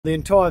The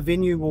entire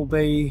venue will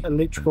be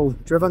electrical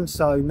driven,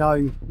 so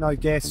no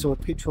gas or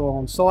petrol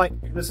on site.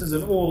 This is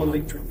an all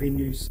electric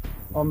venue.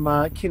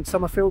 I'm Kent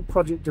Summerfield,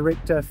 Project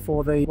Director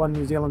for the One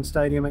New Zealand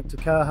Stadium at Te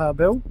Kaha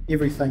build.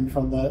 Everything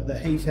from the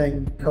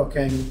heating,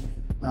 cooking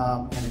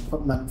and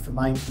equipment for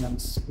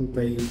maintenance will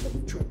be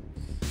electric.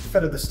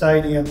 Fitted the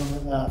stadium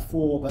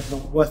for but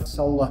not with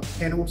solar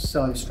panels,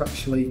 so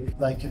structurally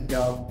they can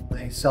go on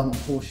the southern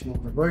portion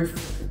of the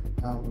roof.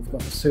 We've got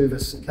the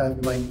service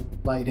cabling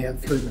laid out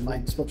through the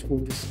main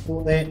switchboard to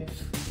support that.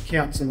 The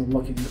council are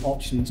looking at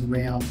options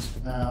around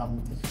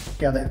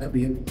how that could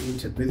be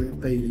implemented, whether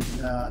it be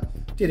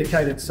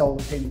dedicated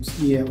solar panels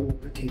here or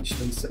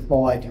potentially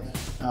supplied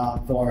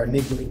via a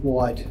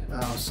network-wide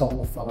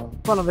solar farm.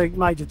 One of the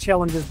major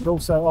challenges but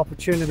also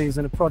opportunities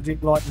in a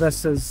project like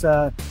this is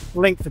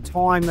length of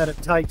time that it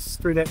takes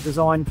through that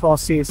design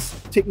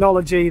process.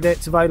 Technology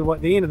that's available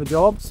at the end of the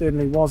job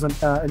certainly wasn't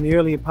in the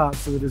earlier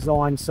parts of the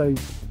design, so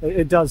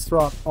it does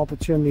throw up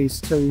opportunities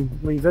to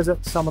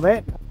revisit some of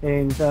that,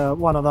 and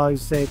one of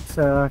those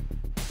that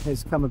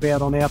has come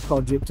about on our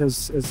project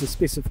is the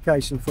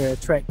specification for our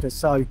tractor.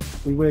 So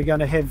we were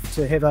going to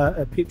have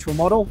a petrol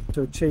model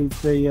to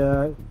achieve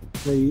the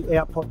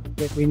output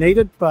that we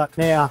needed, but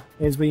now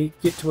as we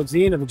get towards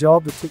the end of the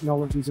job, the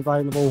technology is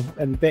available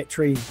in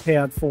battery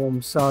powered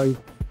form, so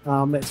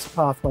that's the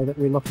pathway that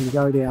we're looking to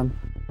go down.